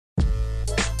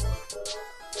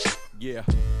Yeah.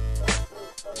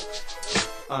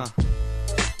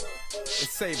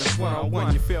 It's savings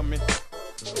one-on-one, you feel me?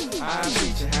 I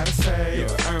teach you how to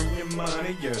save. Earn your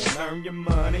money, you earn your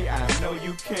money. I know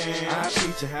you can. I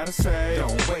teach you how to save.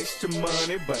 Don't waste your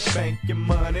money, but bank your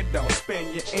money. Don't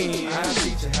spend your ends. I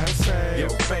teach you how to save. Your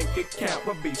bank account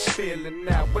will be spilling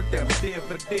out with them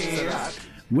dividends.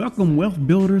 Welcome, wealth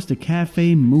builders, to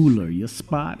Cafe Moolah, your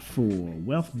spot for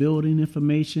wealth building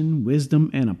information, wisdom,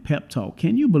 and a pep talk.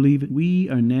 Can you believe it? We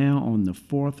are now on the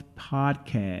 4th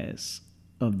podcast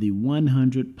of the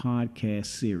 100 podcast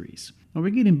series. Now,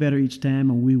 we're getting better each time,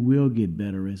 and we will get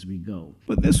better as we go.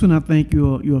 But this one I think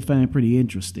you'll find pretty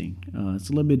interesting. It's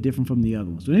a little bit different from the other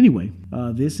ones. But anyway,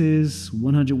 this is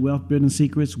 100 Wealth Building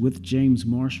Secrets with James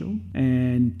Marshall.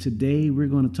 And today we're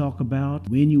going to talk about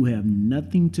when you have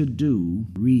nothing to do,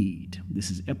 read.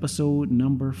 This is episode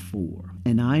number 4.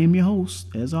 And I am your host,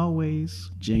 as always,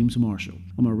 James Marshall.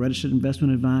 I'm a registered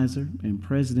investment advisor and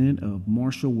president of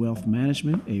Marshall Wealth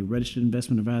Management, a registered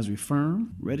investment advisory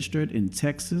firm, registered in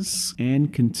Texas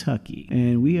and Kentucky.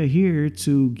 And we are here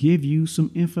to give you some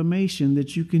information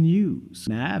that you can use.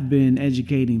 Now, I've been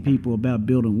educating people about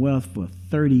building wealth for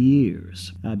 30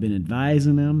 years. I've been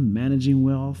advising them, managing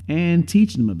wealth, and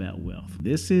teaching them about wealth.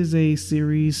 This is a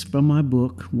series from my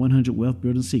book, 100 Wealth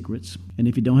Building Secrets. And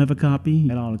if you don't have a copy,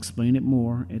 I'll explain it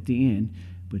more at the end.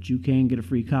 But you can get a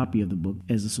free copy of the book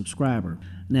as a subscriber.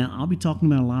 Now, I'll be talking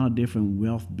about a lot of different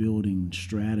wealth building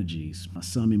strategies,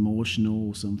 some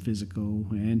emotional, some physical,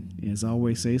 and as I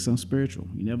always say, some spiritual.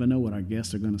 You never know what our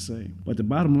guests are going to say. But the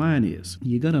bottom line is,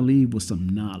 you're going to leave with some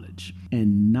knowledge,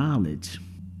 and knowledge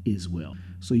is wealth.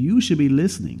 So you should be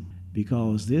listening,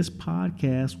 because this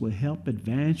podcast will help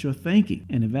advance your thinking,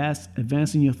 and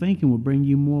advancing your thinking will bring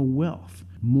you more wealth,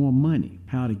 more money,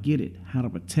 how to get it, how to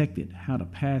protect it, how to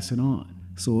pass it on.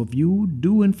 So if you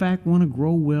do, in fact, want to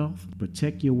grow wealth,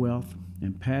 protect your wealth,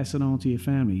 and pass it on to your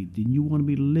family, then you want to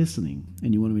be listening,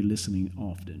 and you want to be listening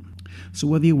often. So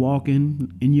whether you're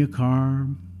walking in your car,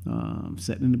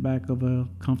 sitting in the back of a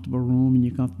comfortable room in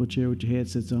your comfortable chair with your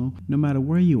headsets on, no matter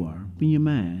where you are, open your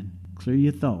mind, clear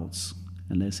your thoughts,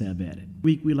 and let's have at it.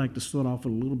 We like to start off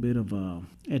with a little bit of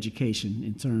education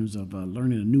in terms of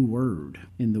learning a new word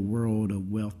in the world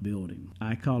of wealth building.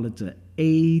 I call it the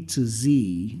A to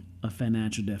Z of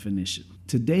financial definition.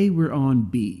 Today we're on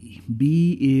B.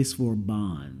 B is for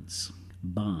bonds.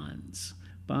 Bonds.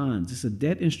 Bonds is a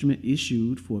debt instrument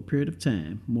issued for a period of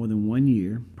time, more than 1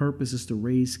 year. Purpose is to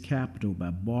raise capital by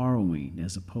borrowing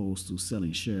as opposed to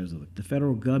selling shares of it. The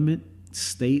federal government,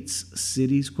 states,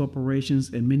 cities, corporations,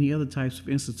 and many other types of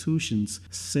institutions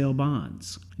sell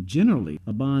bonds. Generally,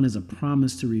 a bond is a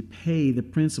promise to repay the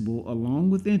principal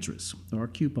along with interest, or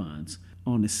coupons,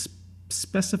 on a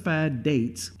specified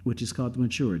dates, which is called the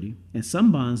maturity. And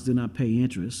some bonds do not pay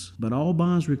interest, but all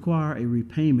bonds require a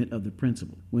repayment of the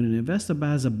principal. When an investor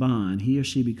buys a bond, he or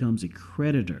she becomes a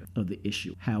creditor of the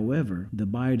issue. However, the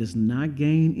buyer does not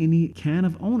gain any kind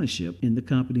of ownership in the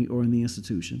company or in the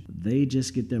institution. They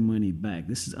just get their money back.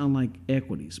 This is unlike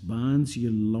equities. Bonds,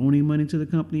 you're loaning money to the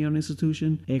company or an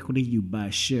institution. Equity, you buy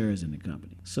shares in the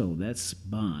company. So that's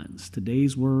bonds.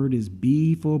 Today's word is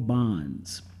B for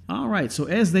bonds. All right, so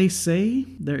as they say,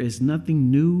 there is nothing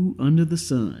new under the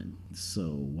sun. So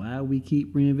why we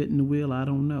keep reinventing the wheel, I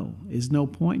don't know. There's no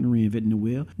point in reinventing the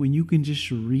wheel when you can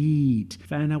just read,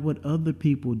 find out what other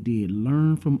people did,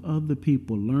 learn from other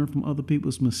people, learn from other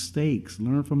people's mistakes,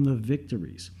 learn from their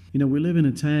victories. You know, we live in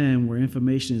a time where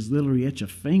information is literally at your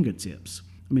fingertips.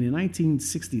 I mean, in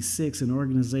 1966, an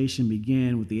organization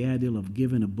began with the idea of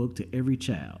giving a book to every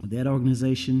child. That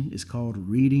organization is called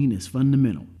Reading is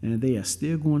Fundamental, and they are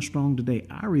still going strong today.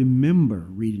 I remember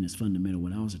Reading is Fundamental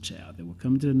when I was a child. They would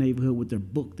come to the neighborhood with their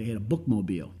book. They had a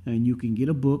bookmobile, and you can get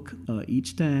a book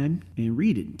each time and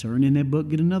read it. Turn in that book,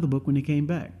 get another book when they came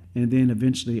back. And then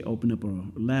eventually opened up a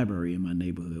library in my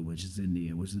neighborhood, which is in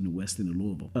the west end of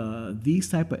Louisville. These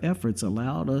type of efforts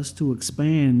allowed us to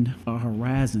expand our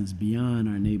horizons beyond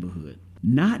our neighborhood.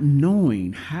 Not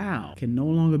knowing how can no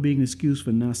longer be an excuse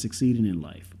for not succeeding in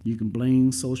life. You can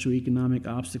blame socioeconomic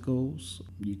obstacles.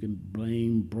 You can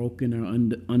blame broken or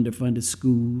underfunded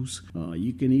schools.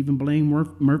 You can even blame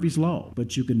Murphy's Law.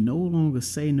 But you can no longer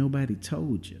say nobody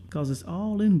told you, because it's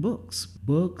all in books.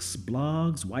 Books,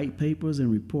 blogs, white papers,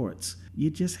 and reports. You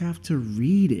just have to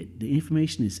read it. The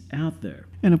information is out there.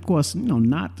 And of course,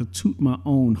 not to toot my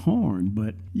own horn,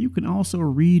 but you can also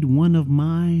read one of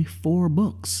my 4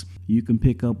 books. You can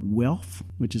pick up Wealth,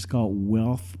 which is called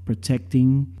Wealth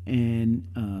Protecting and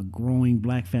Growing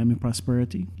Black Family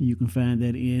Prosperity. You can find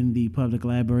that in the public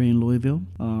library in Louisville,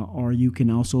 or you can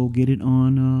also get it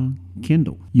on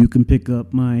Kindle. You can pick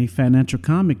up my financial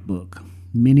comic book,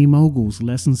 Mini Moguls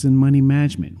Lessons in Money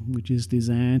Management, which is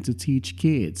designed to teach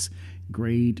kids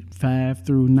grade 5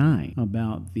 through 9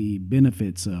 about the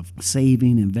benefits of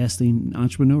saving, investing,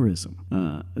 entrepreneurism.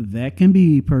 That can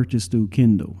be purchased through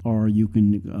Kindle, or you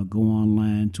can go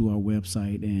online to our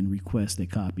website and request a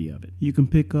copy of it. You can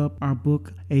pick up our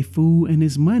book, A Fool and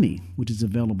His Money, which is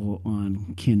available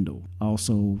on Kindle.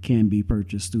 Also can be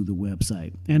purchased through the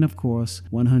website. And of course,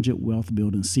 100 Wealth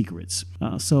Building Secrets.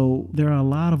 So there are a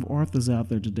lot of authors out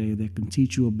there today that can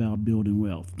teach you about building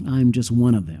wealth. I'm just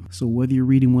one of them. So whether you're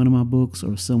reading one of my books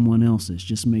or someone else's,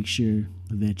 just make sure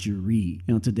that you read.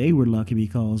 Now, today we're lucky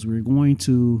because we're going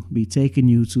to be taking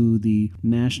you to the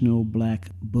National Black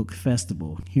Book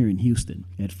Festival here in Houston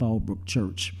at Fallbrook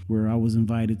Church, where I was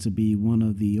invited to be one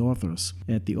of the authors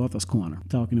at the Author's Corner,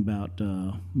 talking about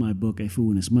my book, A Fool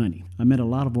and His Money. I met a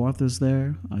lot of authors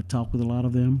there. I talked with a lot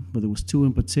of them, but there was 2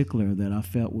 in particular that I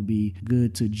felt would be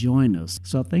good to join us.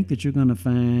 So I think that you're going to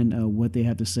find what they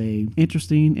have to say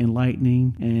interesting,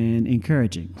 enlightening, and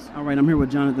encouraging. All right, I'm here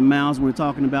with Jonathan Miles. We're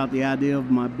talking about the idea of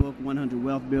my book, 100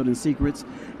 Wealth Building Secrets,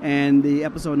 and the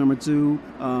episode number 2.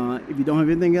 If you don't have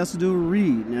anything else to do,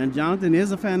 read. Now, Jonathan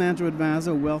is a financial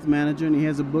advisor, a wealth manager, and he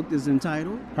has a book that's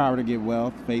entitled Power to Get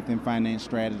Wealth, Faith and Finance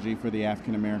Strategy for the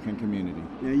African American Community.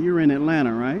 Now, you're in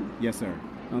Atlanta, right? Yes, sir.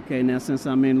 Okay, now since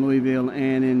I'm in Louisville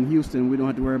and in Houston, we don't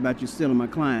have to worry about you stealing my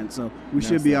clients, so we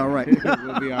should be all right.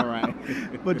 We'll be all right.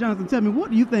 But Jonathan, tell me,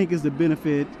 what do you think is the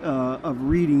benefit of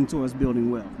reading towards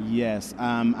building wealth? Yes,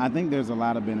 I think there's a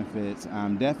lot of benefits.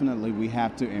 Definitely, we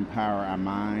have to empower our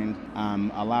mind.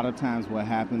 A lot of times what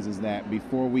happens is that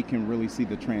before we can really see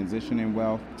the transition in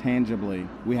wealth tangibly,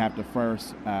 we have to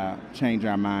first change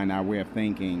our mind, our way of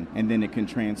thinking, and then it can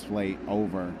translate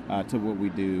over to what we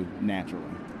do naturally.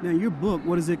 Now, your book,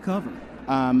 what does it cover?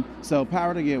 So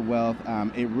Power to Get Wealth,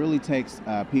 it really takes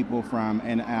people from,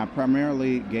 and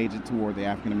primarily gauge it toward the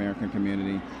African American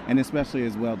community, and especially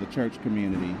as well the church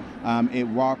community. It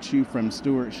walks you from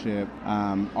stewardship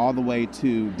all the way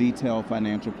to detailed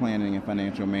financial planning and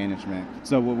financial management.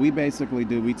 So what we basically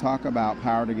do, we talk about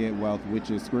Power to Get Wealth,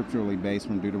 which is scripturally based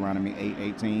from Deuteronomy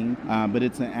 8:18, but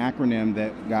it's an acronym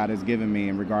that God has given me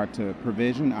in regard to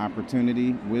provision,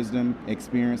 opportunity, wisdom,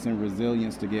 experience, and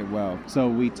resilience to get wealth. So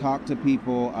we talk to people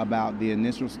about the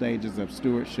initial stages of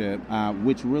stewardship,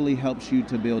 which really helps you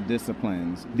to build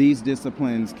disciplines. These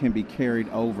disciplines can be carried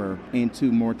over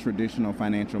into more traditional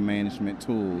financial management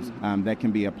tools that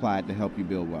can be applied to help you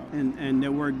build wealth. And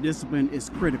the word discipline is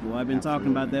critical. I've been talking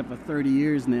about that for 30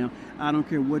 years now. I don't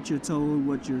care what you're told,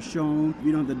 what you're shown. If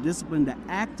you don't have the discipline to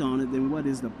act on it, then what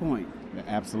is the point?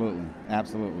 Absolutely.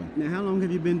 Absolutely. Now, how long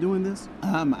have you been doing this?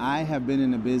 I have been in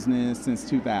the business since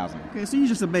 2000. Okay, so you're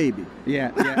just a baby.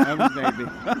 Yeah, I'm a baby.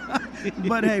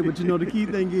 But hey, the key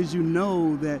thing is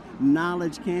that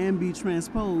knowledge can be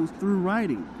transposed through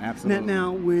writing. Absolutely.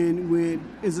 Now, when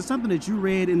is it something that you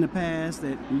read in the past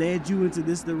that led you into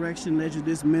this direction, led you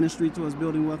this ministry towards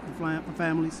building wealth for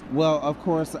families? Well, of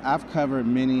course, I've covered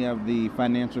many of the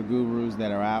financial gurus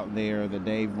that are out there, the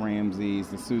Dave Ramseys,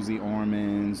 the Susie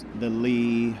Ormans, the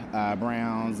Lee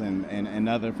Browns, and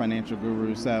other financial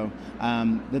gurus. So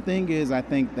the thing is, I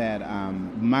think that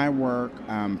my work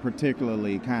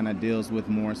particularly kind of deals with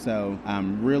more so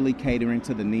really catering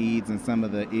to the needs and some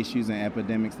of the issues and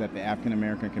epidemics that the African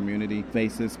American community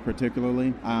faces,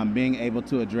 particularly being able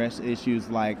to address issues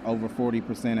like over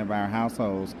 40% of our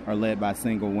households are led by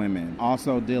single women.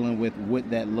 Also dealing with what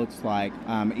that looks like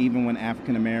even when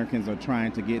African Americans are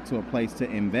trying to get to a place to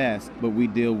invest, but we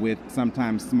deal with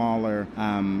sometimes smaller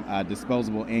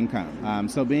disposable income.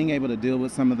 So being able to deal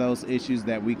with some of those issues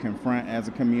that we confront as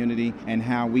a community and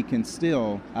how we can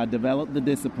still develop the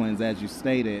disciplines, as you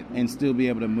stated, and still be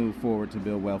able to move forward to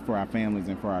build wealth for our families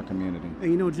and for our community.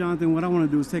 And Jonathan, what I want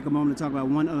to do is take a moment to talk about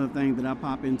one other thing that I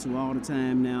pop into all the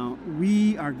time now.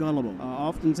 We are gullible.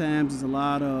 Oftentimes there's a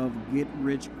lot of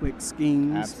get-rich-quick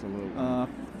schemes. Absolutely.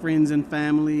 Friends and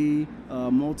family,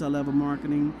 multi-level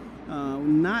marketing.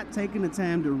 Not taking the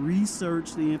time to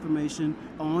research the information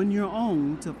on your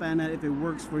own to find out if it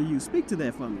works for you. Speak to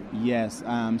that for me. Yes.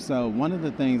 So one of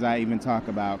the things I even talk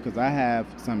about, because I have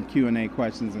some Q&A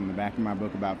questions in the back of my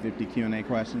book, about 50 Q&A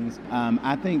questions.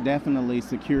 I think definitely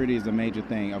security is a major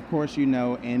thing. Of course,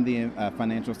 in the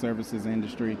financial services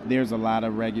industry, there's a lot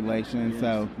of regulation. Yes.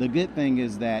 So the good thing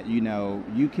is that,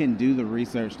 you can do the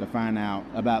research to find out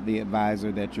about the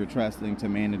advisor that you're trusting to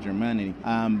manage your money.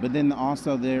 But then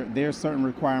also there there's certain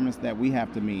requirements that we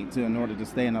have to meet in order to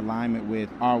stay in alignment with,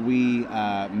 are we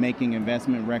making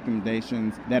investment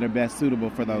recommendations that are best suitable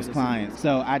for those clients.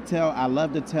 So I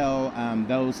love to tell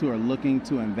those who are looking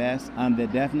to invest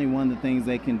that definitely one of the things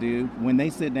they can do when they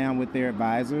sit down with their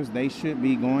advisors, they should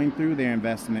be going through their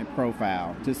investment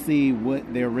profile to see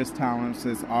what their risk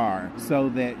tolerances are so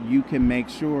that you can make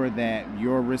sure that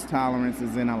your risk tolerance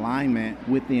is in alignment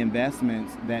with the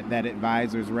investments that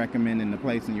advisors recommend to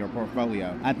place in your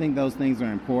portfolio. I think those things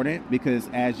are important because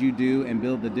as you do and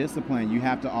build the discipline, you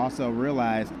have to also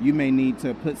realize you may need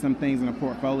to put some things in a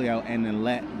portfolio and then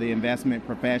let the investment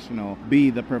professional be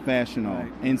the professional.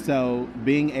 Right. And so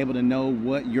being able to know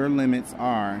what your limits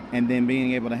are and then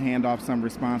being able to hand off some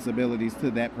responsibilities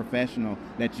to that professional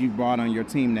that you've brought on your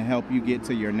team to help you get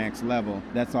to your next level,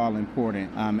 that's all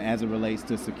important as it relates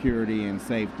to security and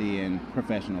safety and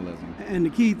professionalism. And the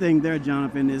key thing there,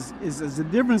 Jonathan, is the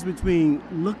difference between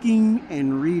looking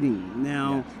and reading.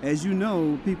 Now, as you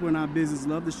know, people in our business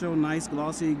love to show nice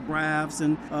glossy graphs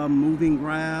and moving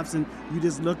graphs, and you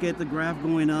just look at the graph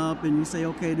going up and you say,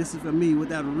 okay, this is for me,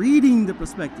 without reading the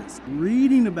prospectus,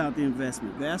 reading about the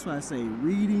investment. That's why I say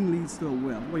reading leads to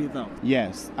wealth. What do you think?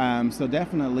 Yes. So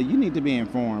definitely you need to be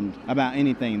informed about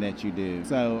anything that you do.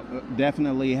 So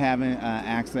definitely having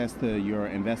access to your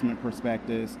investment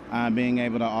prospectus, being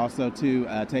able to also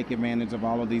to take advantage of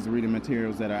all of these reading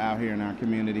materials that are out here in our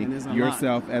community.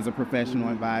 Yourself as a professional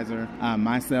advisor,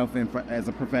 myself as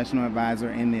a professional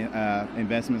advisor in the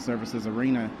investment services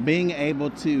arena, being able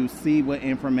to see what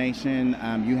information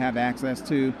you have access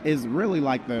to is really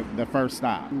like the first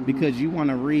stop, because you want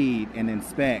to read and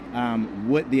inspect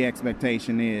what the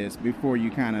expectation is before you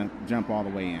kind of jump all the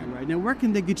way in. Right. Now, where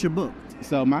can they get your book?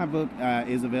 So my book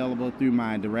is available through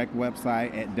my direct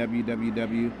website at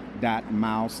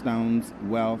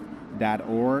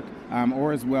www.milestoneswealth.org.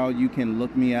 Or as well, you can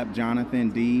look me up, Jonathan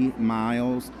D.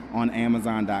 Miles, on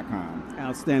Amazon.com.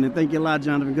 Outstanding. Thank you a lot,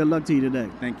 Jonathan. Good luck to you today.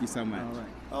 Thank you so much. All right.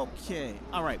 Okay.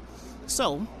 All right.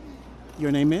 So,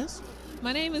 your name is?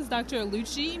 My name is Dr.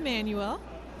 Aluchi Emmanuel.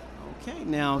 Okay.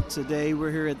 Now, today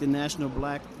we're here at the National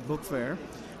Black Book Fair,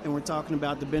 and we're talking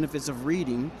about the benefits of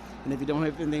reading. And if you don't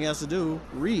have anything else to do,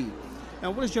 read.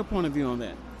 Now, what is your point of view on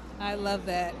that? I love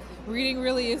that. Reading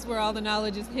really is where all the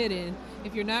knowledge is hidden.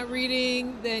 If you're not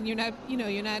reading, then you're not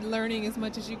learning as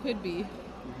much as you could be.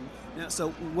 Mm-hmm. Now, so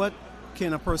what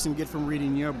can a person get from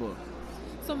reading your book?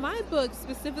 So my book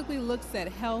specifically looks at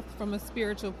health from a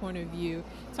spiritual point of view.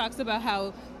 It talks about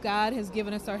how God has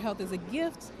given us our health as a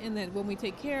gift, and that when we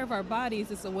take care of our bodies,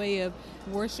 it's a way of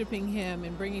worshiping Him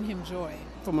and bringing Him joy.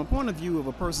 From a point of view of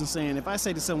a person saying, if I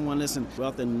say to someone, listen,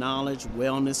 wealth and knowledge,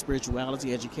 wellness,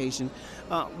 spirituality, education,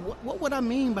 what would I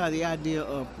mean by the idea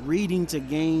of reading to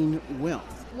gain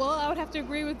wealth? Well, I would have to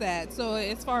agree with that. So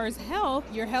as far as health,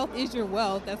 your health is your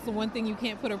wealth. That's the one thing you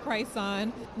can't put a price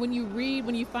on. When you read,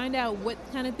 when you find out what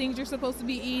kind of things you're supposed to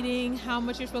be eating, how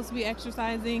much you're supposed to be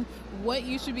exercising, what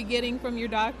you should be getting from your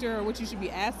doctor or what you should be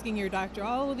asking your doctor,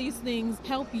 all of these things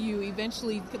help you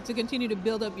eventually to continue to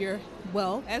build up your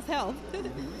wealth as health.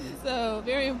 So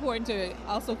very important to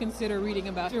also consider reading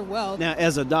about your wealth. Now,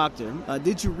 as a doctor,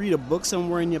 did you read a book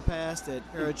somewhere in your past that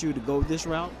encouraged you to go this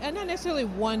route? And not necessarily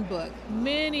one book,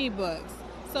 many books.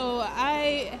 So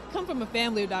I come from a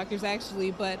family of doctors,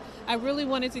 actually, but I really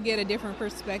wanted to get a different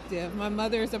perspective. My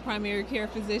mother is a primary care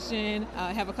physician.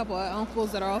 I have a couple of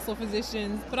uncles that are also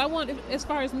physicians. But as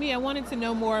far as me, I wanted to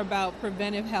know more about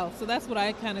preventive health. So that's what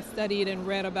I kind of studied and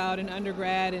read about in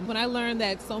undergrad. And when I learned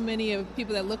that so many of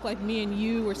people that look like me and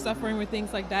you were suffering with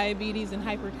things like diabetes and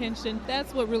hypertension,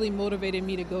 that's what really motivated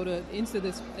me to go into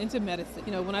medicine.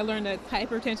 You know, when I learned that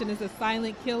hypertension is a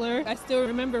silent killer, I still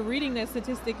remember reading that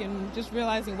statistic and just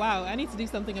realizing, wow, I need to do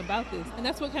something about this. And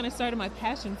that's what kind of started my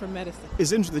passion for medicine.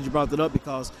 It's interesting that you brought that up,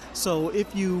 because so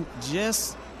if you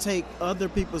just take other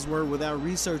people's word without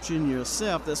researching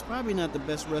yourself, that's probably not the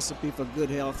best recipe for good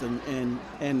health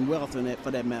and wealth in it,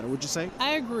 for that matter. Would you say?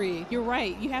 I agree. You're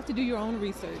right. You have to do your own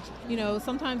research. You know,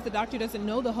 sometimes the doctor doesn't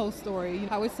know the whole story.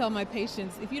 I always tell my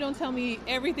patients, if you don't tell me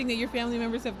everything that your family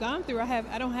members have gone through,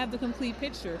 I don't have the complete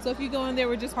picture. So if you go in there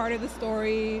with just part of the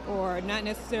story or not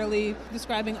necessarily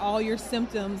describing all your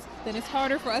symptoms, then it's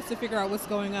harder for us to figure out what's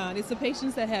going on. It's the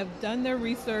patients that have done their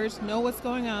research, know what's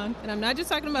going on. And I'm not just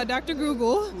talking about Dr.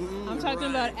 Google. I'm talking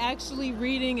about actually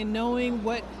reading and knowing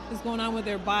what is going on with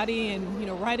their body and,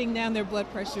 writing down their blood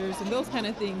pressures and those kind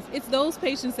of things. It's those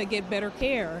patients that get better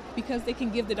care because they can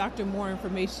give the doctor more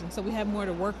information. So we have more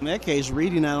to work with. In that case,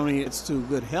 reading not only it's to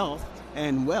good health,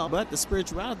 and wealth. But the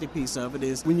spirituality piece of it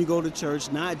is when you go to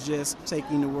church, not just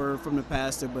taking the word from the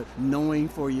pastor, but knowing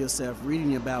for yourself,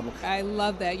 reading your Bible. I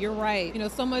love that. You're right.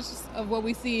 So much of what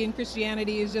we see in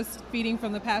Christianity is just feeding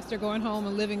from the pastor, going home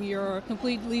and living your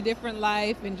completely different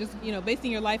life and just,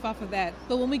 basing your life off of that.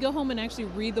 But when we go home and actually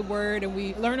read the word and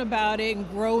we learn about it and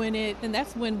grow in it, then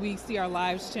that's when we see our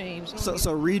lives change.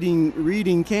 So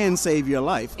reading can save your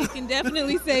life. It can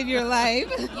definitely save your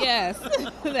life. Yes,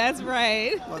 that's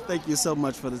right. Well, thank you so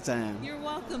much for the time. You're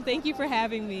welcome. Thank you for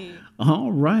having me.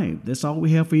 All right. That's all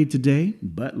we have for you today.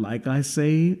 But like I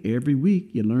say every week,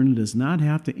 your learning does not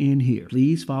have to end here.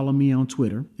 Please follow me on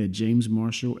Twitter at James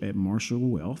Marshall at Marshall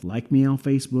Wealth. Like me on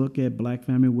Facebook at Black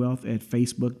Family Wealth at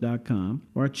Facebook.com.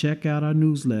 Or check out our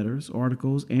newsletters,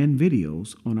 articles, and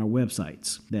videos on our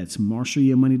websites. That's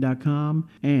MarshallYourMoney.com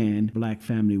and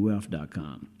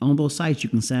BlackFamilyWealth.com. On those sites, you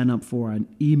can sign up for an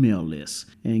email list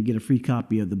and get a free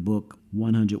copy of the book,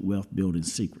 100 Wealth Building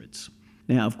Secrets.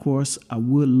 Now, of course, I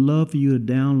would love for you to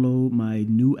download my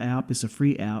new app. It's a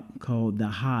free app called The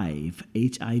Hive,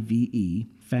 Hive,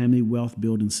 Family Wealth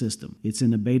Building System. It's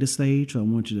in the beta stage, so I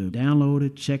want you to download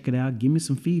it, check it out, give me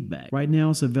some feedback. Right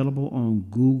now, it's available on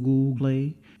Google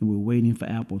Play, and we're waiting for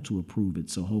Apple to approve it,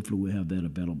 so hopefully we'll have that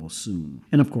available soon.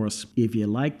 And of course, if you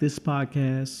like this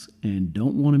podcast and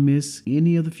don't want to miss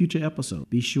any of the future episodes,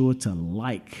 be sure to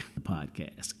like the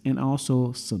podcast and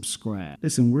also subscribe.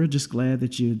 Listen, we're just glad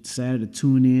that you decided to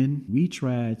tune in. We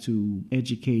try to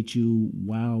educate you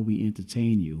while we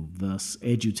entertain you, thus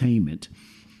edutainment.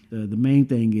 The main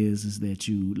thing is that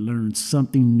you learn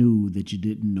something new that you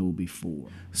didn't know before.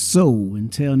 So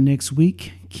until next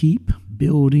week, keep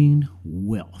building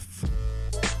wealth.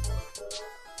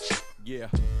 Yeah.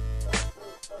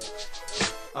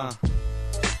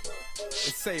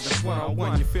 It's Savings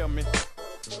 101, you feel me?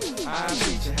 I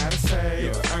teach you how to save,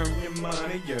 you earn your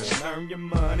money, you learn your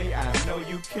money, I know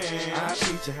you can. I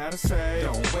teach you how to save,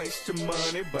 don't waste your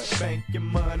money, but bank your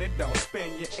money, don't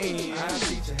spend your ends. I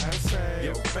teach you how to save,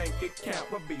 your bank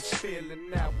account will be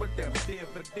spilling out with them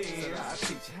dividends. I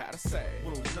teach you how to save.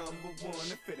 Rule number one,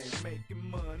 if it ain't making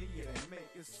money, it ain't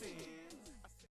making sense.